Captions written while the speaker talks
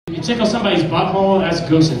You tickle somebody's butthole, that's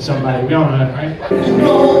goosing somebody. We all know that, right? You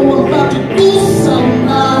know I'm about to goose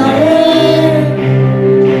somebody.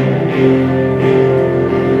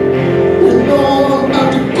 You know I'm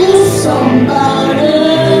about to goose somebody.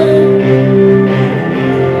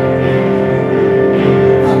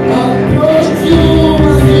 I got perfume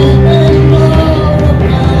and you ain't know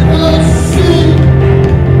about the sea.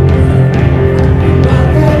 I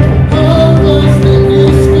got colors in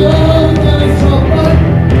this girl that's so much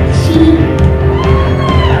cheap.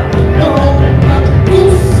 You know I'm about to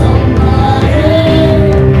goose somebody.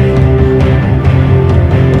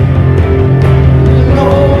 You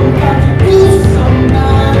know I'm about to goose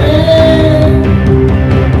somebody.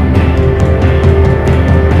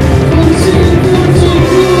 Gucci, Gucci,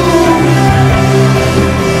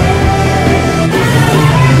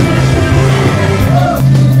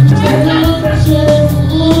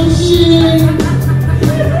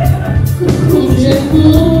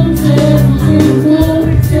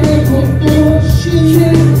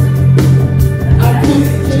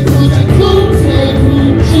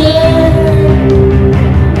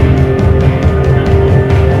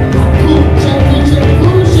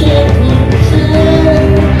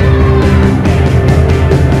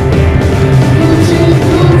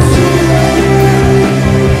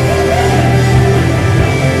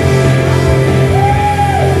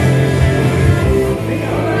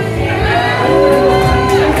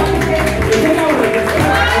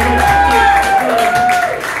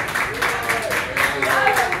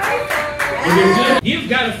 You've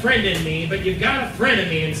got a friend in me, but you've got a friend in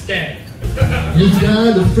me instead. you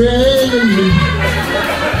got a friend in me.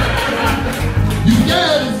 You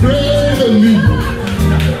got a friend in me.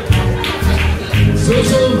 So,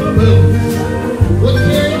 what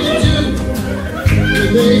can you do? It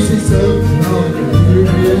makes it so long and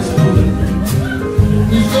furious.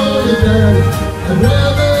 He's gonna die. I'd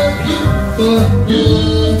rather you, but you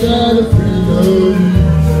got a friend of me.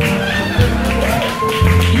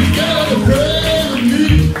 You got a friend of me.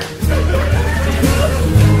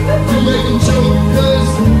 You make them choke,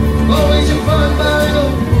 cause always you find my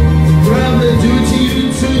own. Probably do to you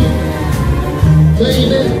too.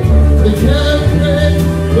 Baby, the kind of friend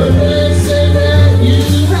when they say that you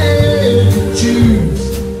had to choose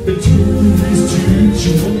between these two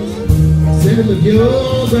choices. Send them with your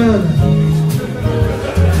brother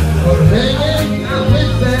or hanging out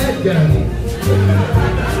with that guy.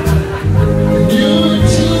 You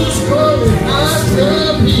choose calling after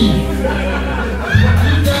me.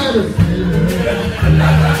 You got a friend.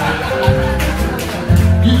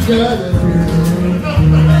 You got a friend.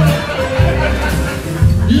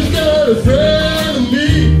 You got a friend of me.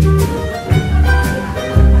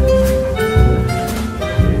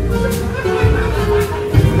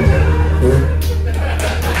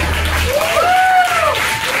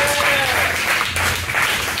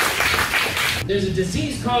 There's a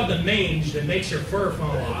disease called the mange that makes your fur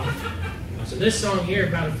fall off. So this song here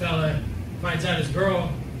about a fella finds out his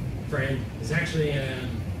girlfriend is actually a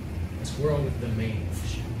squirrel with the mange.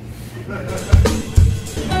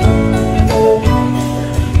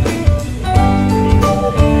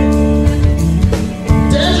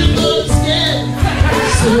 Desert boat scared,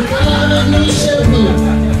 so got a new shampoo.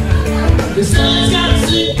 The sun's got a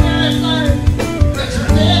sweet fire, but your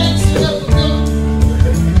legs up a go.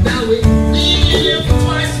 Now we leave you here for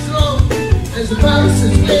twice as long as the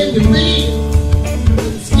viruses claim to be.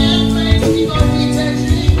 The skin flames keep on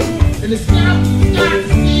detaching, and the scalp starts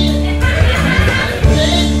to feel.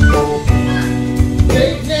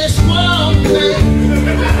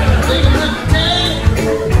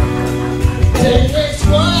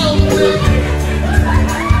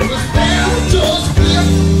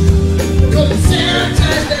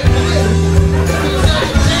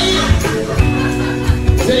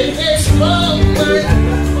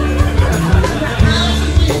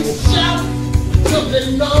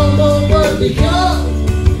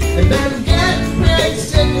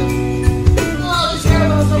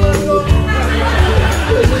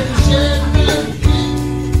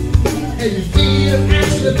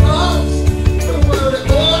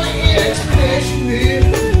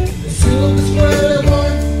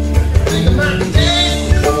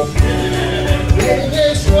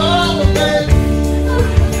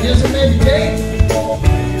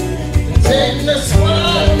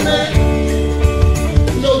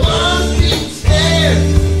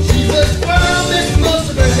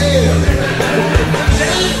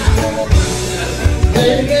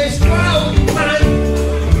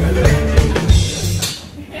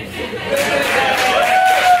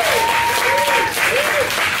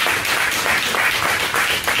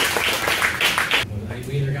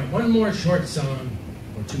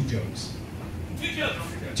 2 jokes. 2 jokes.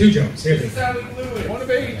 2 jokes. Here they go. One of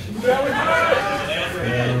each.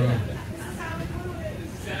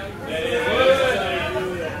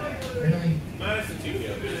 Really?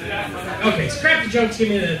 Okay, scrap the jokes. Give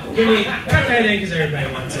me cut that in because everybody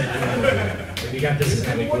wants it. If you got this, is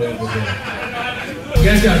how we glue it. We'll do it. You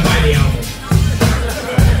guys gotta buy the album.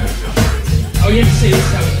 Oh, you have to say this.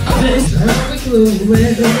 This is how we glue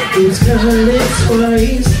it. It's cut it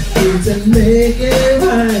twice. It's a make it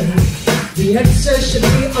right. The excess should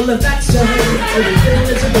be on the backside. Everything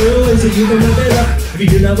that's a glue is that you can wipe it up. If you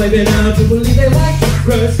do not wipe it up, you will leave a white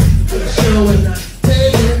crust. So we're not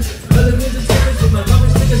taking other visitors with my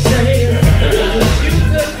mama's stick of saying. You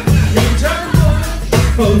could return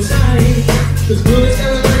both sides. Cause glue is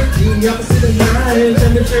gonna work the opposite of knives.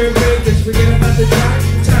 Temperature breakers, forget about the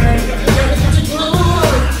time. Gotta put your glue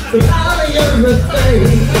on from out of your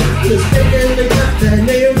face. Just taking the cut that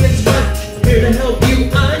nail gets cut. Here to help you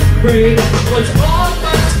unbreak what's all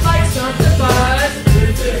much like something but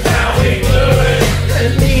this is how we glue it.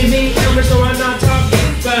 And leave me number so I'm not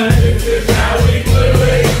talking but this is how we glue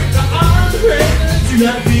it. The unbreakers do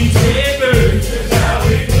not be timbered. This is how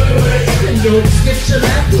we glue it. And don't skip to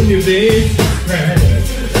that when you big right. This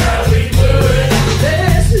is how we glue it.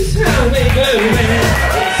 This is how we glue it.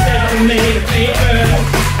 Except we made a paper.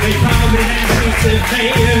 They probably have piece of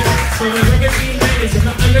paper. So the record we made is in the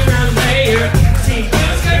underground layer. See,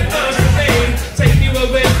 who's got close to fame? Take you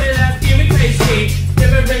away with that human pasty.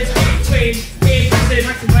 Difference between if you say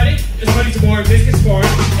Max and Buddy, it's Buddy to more biscuits for it.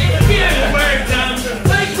 If you were dumb,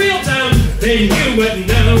 like real dumb, then you wouldn't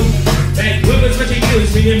know that glue is what you use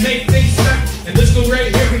when you make things stuck. And this glue right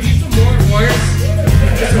here could use some more words.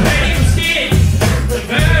 Just a way you see it, but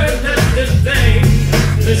not this thing.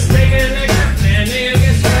 Just taking the cut and you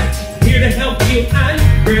get stuck. Here to help you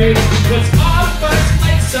unbreak what's all but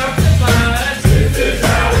like something but this is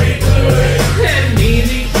how we glue it. And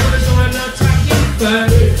easy numbers so I'm not talking but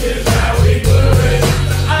this is how we glue it.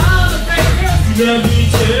 All the breakers do not be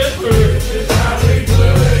tempered. This is how we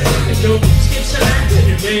glue it. And don't skip select when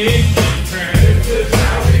you make it cry. This is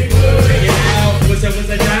how we glue it. Yeah, was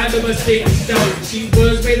a dime of a stick and stone. She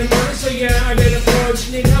was made of money so yeah, I made a fraud.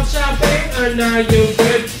 She need help shopping and now you're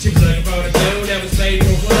good. She was looking for the glue that was made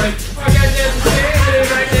for blood. I got this thing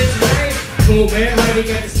right this way. Cool man, honey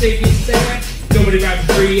got the sticky stack. Nobody got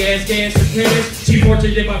the free ass gas for cash. She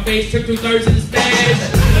portrayed in my face, took 2/3 of the stash.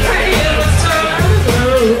 Hey, it was so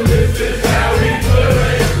low. This is how we glue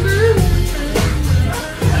it.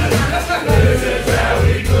 This is how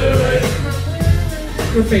we glue it.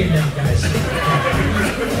 We're fading out, guys.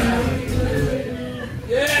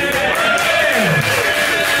 Yeah!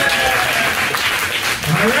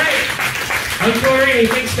 All right. Uncool Randy,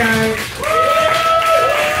 thanks, guys.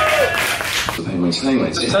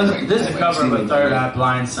 This is a cover of a Third Eye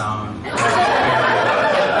Blind song.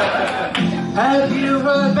 Have you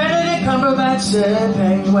heard Benedict Cumberbatch said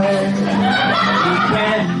penguin? He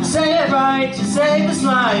can't say it right to save his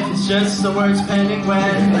life. It's just the words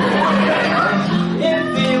penguin.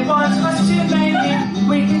 If he wants us to make it,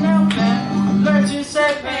 we can help him learn to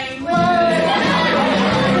say penguin.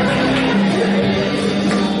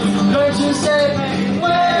 Learn to say penguin.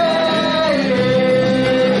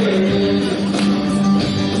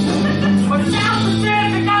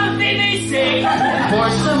 For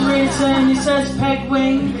some reason he says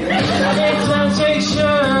pegwing. It don't take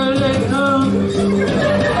Sherlock Holmes.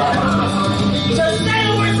 Just say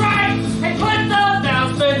the word right and put the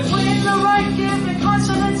mouth between the right and the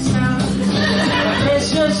consonant sound. It's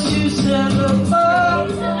just 2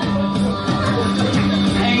 syllables.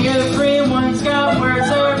 And everyone's got words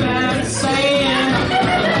they're bad at saying.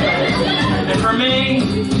 And for me,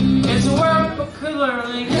 it's a word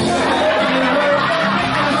vocabulary.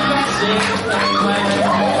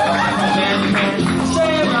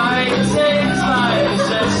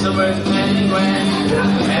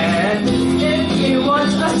 And if he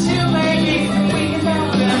wants us to make it, we can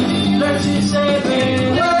help him learn to say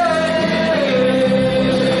penguin.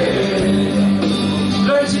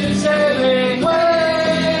 Learn to say penguin.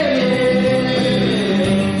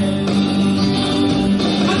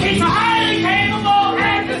 But he's a highly capable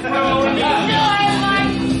actor, and he still has like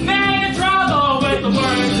bad trouble with the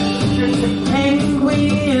word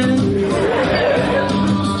penguin.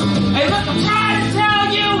 Hey, look, I'm trying to tell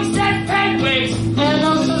you, he said penguins. And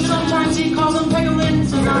also sometimes he calls them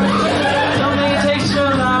pegolins. And don't they take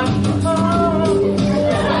Sherlock Holmes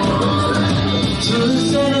to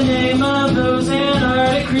say the name of those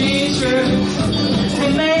Antarctic creatures.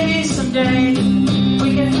 And maybe someday we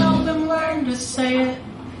can help them learn to say it.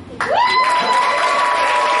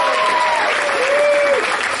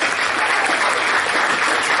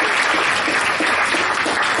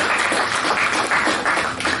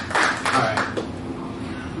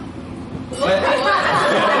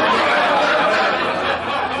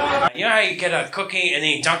 get a cookie and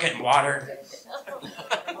then you dunk it in water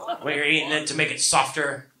when you're eating it to make it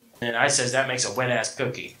softer. And I says that makes a wet ass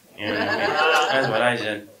cookie. You know? That's what I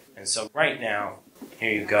did. And so right now,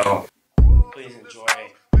 here you go. Please enjoy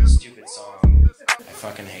this stupid song. I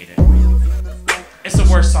fucking hate it. It's the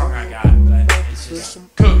worst song I got, but it's just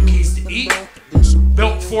cookies to eat,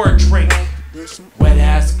 built for a drink. Wet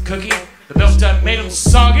ass cookie, the milk done made them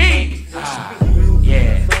soggy. Ah,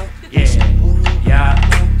 yeah, yeah, yeah.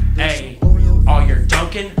 Hey, all your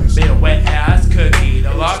dunking made a wet ass cookie.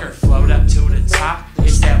 The lager float up to the top.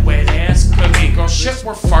 It's that wet ass cookie. Girl, shit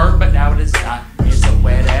were fur, but now it is not. It's a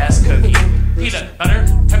wet ass cookie. Peanut butter,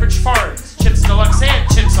 pepperidge farms, chips deluxe and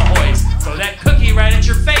chips ahoy's. Throw that cookie right at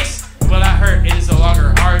your face. Well, I heard it is no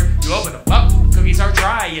longer hard. You open them up, cookies are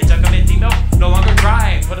dry. You dunk them in the milk, no longer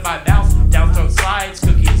dry. Put it in my mouth, down throat slides.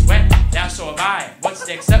 Cookie is wet, now so am I. What's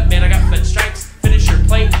next up, man? I got flint stripes. Finish your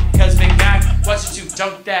plate, cause big bag wants you to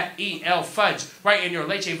dunk that EL fudge right in your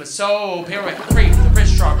leche with so pirouette cream, the rich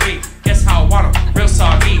strawberry. Guess how I want them, real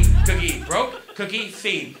soggy. Cookie broke, cookie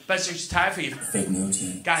feed. But it's just time for you. Fake news.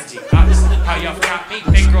 God damn, honest, how y'all forgot me.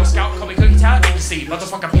 Big Girl Scout, call me Cookie Talent Agency.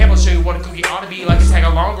 Motherfucking Pam will show you what a cookie ought to be. Like a tag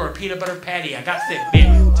along or a peanut butter patty. I got thick,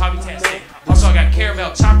 man, Tommy tastic. Also I got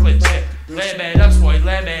caramel chocolate chip. Lemon ups, boy,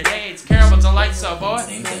 lemonades. Caramel delights, so boy.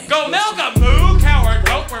 Go milk a moo, coward,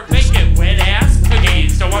 goat. We're making wet ass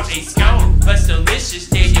cookies. Don't want a scone, less delicious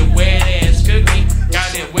than your wet ass cookie.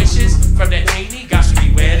 Got any wishes from that genie? Got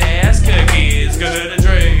 3 wet ass cookies. Gonna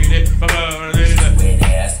drain it. Wet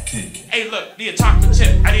ass cookie. Hey, look, need a chocolate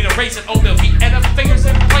chip. I need a raisin, oatmeal, wheat, and fingers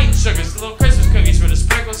and plain sugars. Little Christmas cookies with a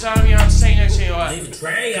sprinkles on them. You know what I'm saying? Cookies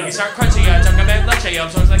are crunchy. I dunk them in leche. I'm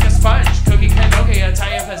sort of like a sponge. Cookie can okay.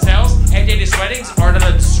 Italian pastels. Dated weddings are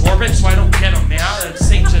the sorbet, so I don't get them now. It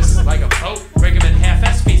sinks just like a boat. Break them in half,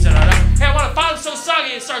 that's pizza. Hey, I want a bottom so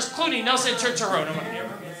soggy it starts Clooney, Nelson, Church-a-Rona.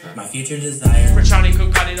 My future desire. For Johnny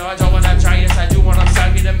Cucani, no, I don't want to try. Yes, I do want to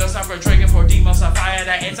suck it. The milk for drinking for demulsify.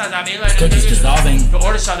 That inside I mean like cookies dissolving. The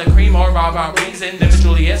order shot of cream or raw wings.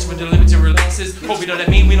 Individually, yes, with the limited releases. Hope you know that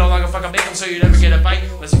mean we no longer fucking make them, so you never get a bite.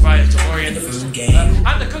 Unless you find it to orient the food game.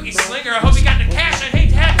 I'm the cookie slinger. I hope you got the cash. I'd hate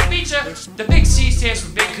to have to beat ya. The big C stands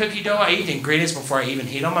for big cookie dough. I eat the ingredients before I even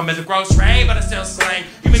heat them. I'm in the gross ray, but I still slang.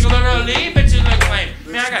 You make a look real lean, but you look lame.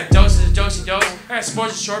 Man, I got doses of dosey dos. I got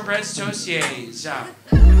sports and shortbreads, toasties.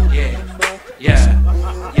 Yeah, yeah,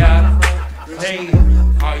 yeah. Hey,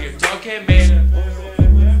 all your dunking man.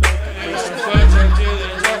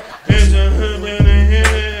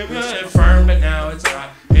 Firm, but now it's not.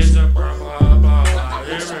 It's a blah blah blah.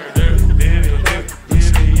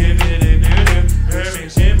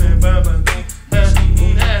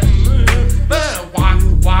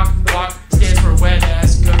 Walk stands for wet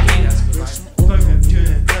ass cookie. That's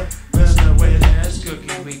what I wet ass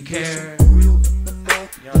cookie. We care. You know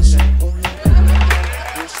what I'm saying?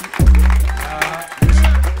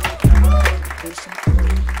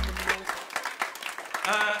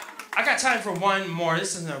 I got time for one more.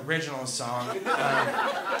 This is an original song.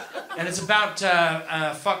 And it's about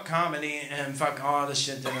fuck comedy and fuck all the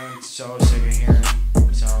shit that I'm so sick of hearing.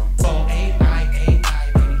 So, A-I, baby,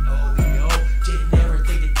 O-E-O. Didn't ever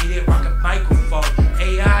think to get it, rock a microphone.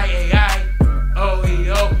 A-I,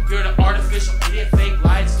 O-E-O. You're the artificial idiot, fake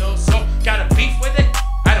lies, no soul. Got a beef with it?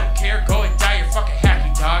 I don't care, go and die, you're fucking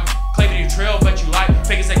hacky, dog. Claiming you trail, but you lie.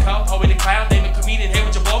 Fake as they come, Poe the clown, name a comedian. Hey,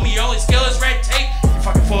 would you blow me? Your only skill is red tape. You're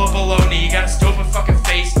fucking full of baloney, you got a stupid fucking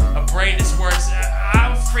face, a brain that's worse.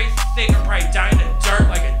 I'm afraid to think I'm probably dying in dirt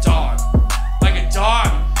like a dog. Like a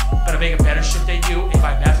dog. But I make a better shit than you if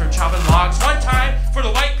I math from chopping logs. 1 time for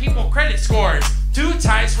the white people credit scores. 2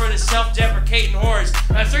 times for the self-deprecating whores.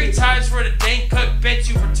 3 times for the dank cook bitch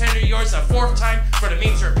you pretend are yours. A 4th time for the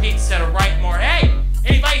memes repeat instead of write more. Hey,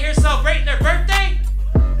 anybody here celebrating their birthday?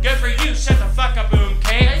 Good for you, shut the fuck up,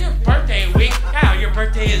 okay? Your birthday week? Yeah, your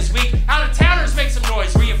birthday is weak. Out-of-towners make some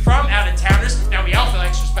noise. Where you from, out-of-towners? Now we all feel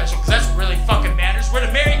extra special, cause that's what really fucking matters. Where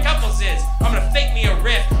the married couples is. I'm gonna fake me a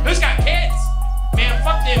riff. Who's got kids? Man,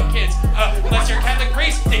 fuck them kids. Unless you're Catholic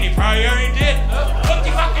priest, then you probably already did. What do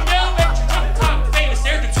you fucking do? Make your drunk top famous.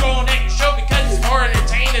 They're controlling at your show because it's more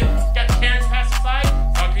entertaining. Got the parents pacified?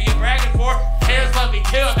 Fuck are you bragging for? Parents love me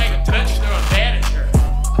too. I make them touch through a manager.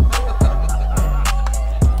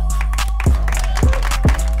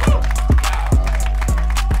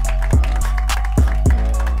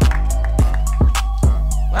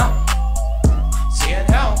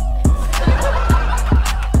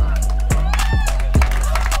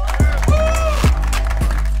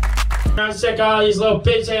 Check all these little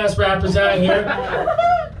bitch-ass rappers out here.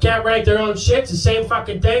 Can't write their own shit. It's the same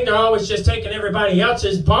fucking thing. They're always just taking everybody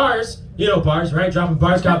else's bars. You know bars, right? Dropping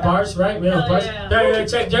bars, got bars, right? You know bars. Yeah. They're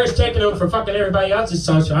taking them for fucking everybody else's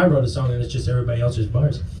songs. So I wrote a song and it's just everybody else's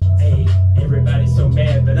bars. Hey, everybody's so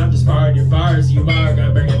mad, but I'm just borrowing your bars. You are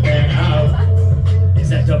gonna bring it back out.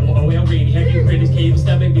 Is that double O-L-B? Have you critics cave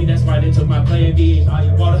stuffing me? That's why they took my plan B. All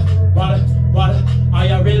you water, all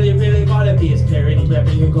y'all really wanna be is parody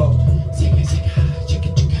rapping. You go, sing, chicka,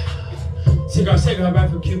 chicka. Cigar, right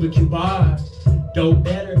from Cuba. Don't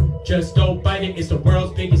matter, just don't bite it. It's the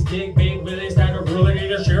world's biggest dick, big Willis, that are ruling in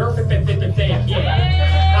the sheriff, yeah.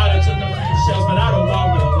 I done took the fucking shells, but I don't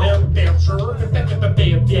walk with a limb, damn sure,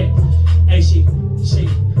 yeah. Hey, she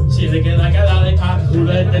looking like a lollipop, who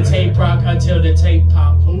let the tape rock until the tape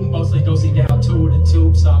pop, who mostly goes down to the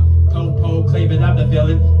tube sock, po claiming I'm the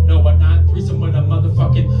villain, no I'm not, threesome with a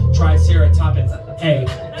motherfucking triceratops. Hey,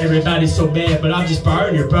 everybody's so mad, but I'm just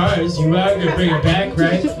borrowing your bars. You are gonna bring it back,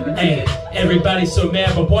 right? Hey, everybody's so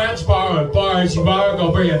mad, but boy, I'm just borrowing bars. You are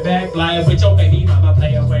gonna bring it back, live with your baby mama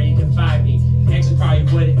player where you can find me. Actually, probably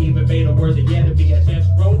wouldn't even be the words again to be at death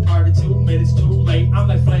row. Party 2 minutes too late. I'm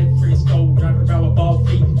like flame free stove, driving around with ball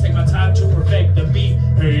feet. Take my time to perfect the beat.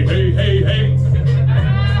 Hey.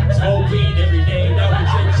 Smoke weed every day. Now we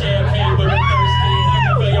drink champagne, but we're thirsty. I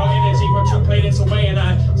can feel your energy from 2 planets away, and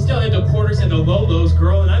I still hit the quarters and the lolos,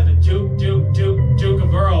 girl. And I'm the Duke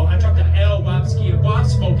of Earl. I dropped the L while I'm skiing, while I'm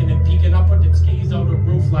smoking and peeking. I put them skis on the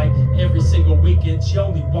roof like every single weekend. She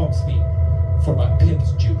only wants me for my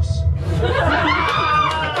pimp's juice.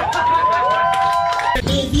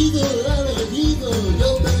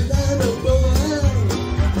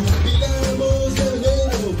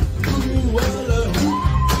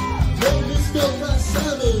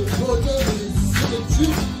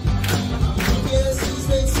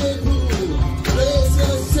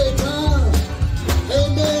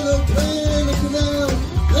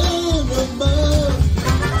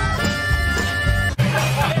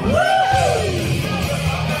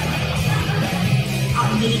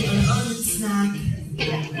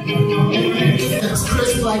 It's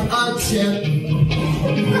crisp like a chip,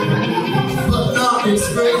 but not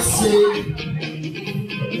expensive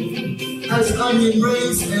as onion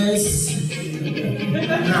rings is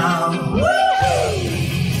now.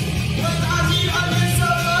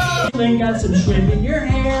 You got some shrimp in your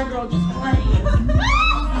hair, girl, just playing.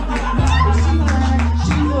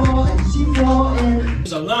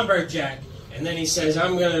 He's a lumberjack, and then he says,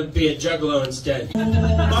 I'm gonna be a juggalo instead.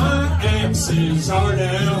 My axes are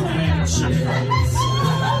now hatchets.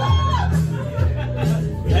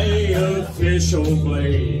 Hey, official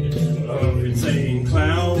blade of insane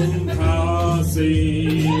clown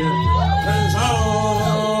posse. 'Cause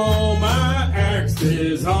all my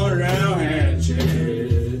axes are now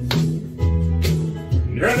hatchets.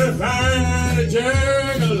 Gonna find a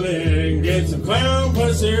juggling, get some clown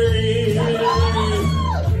pussy.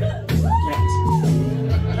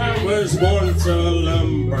 I was once a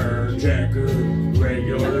lumberjacker,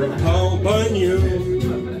 regular pumping you,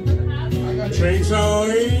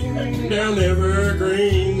 chainsawing down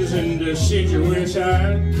evergreens and the shit you wish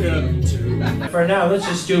I'd cut them to. For now, let's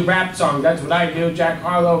just do rap songs. That's what I do, Jack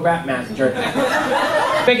Harlow, Rap Master.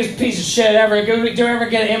 Biggest piece of shit ever. Do you ever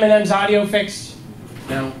get Eminem's audio fixed?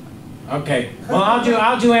 No? Okay. Well, I'll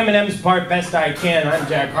do Eminem's part best I can. I'm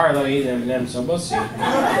Jack Harlow, he's Eminem, so we'll see.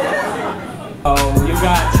 Oh, you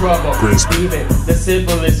got trouble. Leave it. The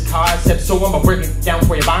simplest concept, so I'ma break it down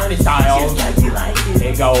for you, Barney style.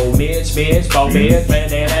 They go, bitch, bo, bitch,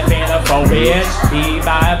 bandana, fo, bitch,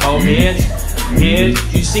 be-by-bo, bitch.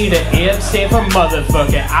 You see the M stand for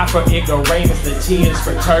motherfucking, I for ignoramus, the T is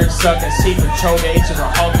for turd sucking, C for choke, H is for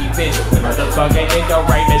honky bitch. Motherfucking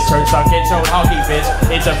ignoramus, turd sucking, choke, honky bitch.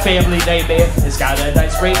 It's a family name, man. It's got a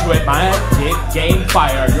nice range with my dick game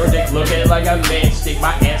fire. Your dick looking like a matchstick,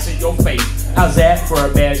 my ass in your face. How's that for a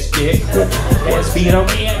matchstick? Ass being a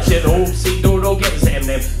reaction, oopsie doodle, get Sam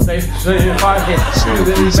them. They hard hit,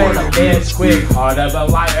 shoot, dance quick, heart of a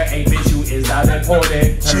liar, a bitch who is not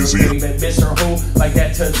important. Even Mr. Who, like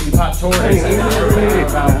that Tootsie Pop tortoise.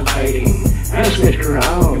 Ask Mr.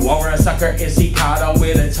 Ho. You are a sucker, is he caught on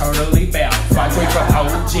with a totally bound? Fight me from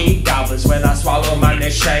OG goblins when I swallow my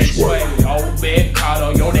neck change. Old bit caught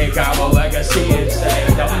on your neck, gobble like a CNC.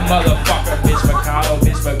 Dumb motherfucker, bitch Mikado,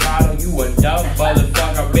 you a dumb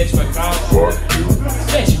motherfucker, bitch Mikado. Fuck you.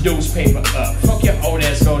 Let your dudes paper up. Fuck your old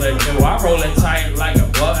ass go to do. I roll it tight like a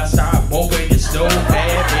blunt. I start booping the stool.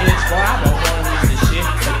 Bad bitch, boy, I don't want to use this shit.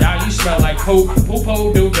 But now you smell like poop.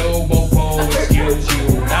 Poo-poo, doo-doo, bo-bo, excuse you.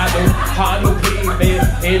 Now do Honda P, man.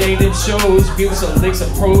 It ain't in shows. Give us a lick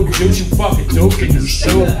of pro juice. You fucking duke and you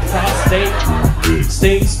stew. Prostate,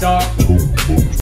 stink star.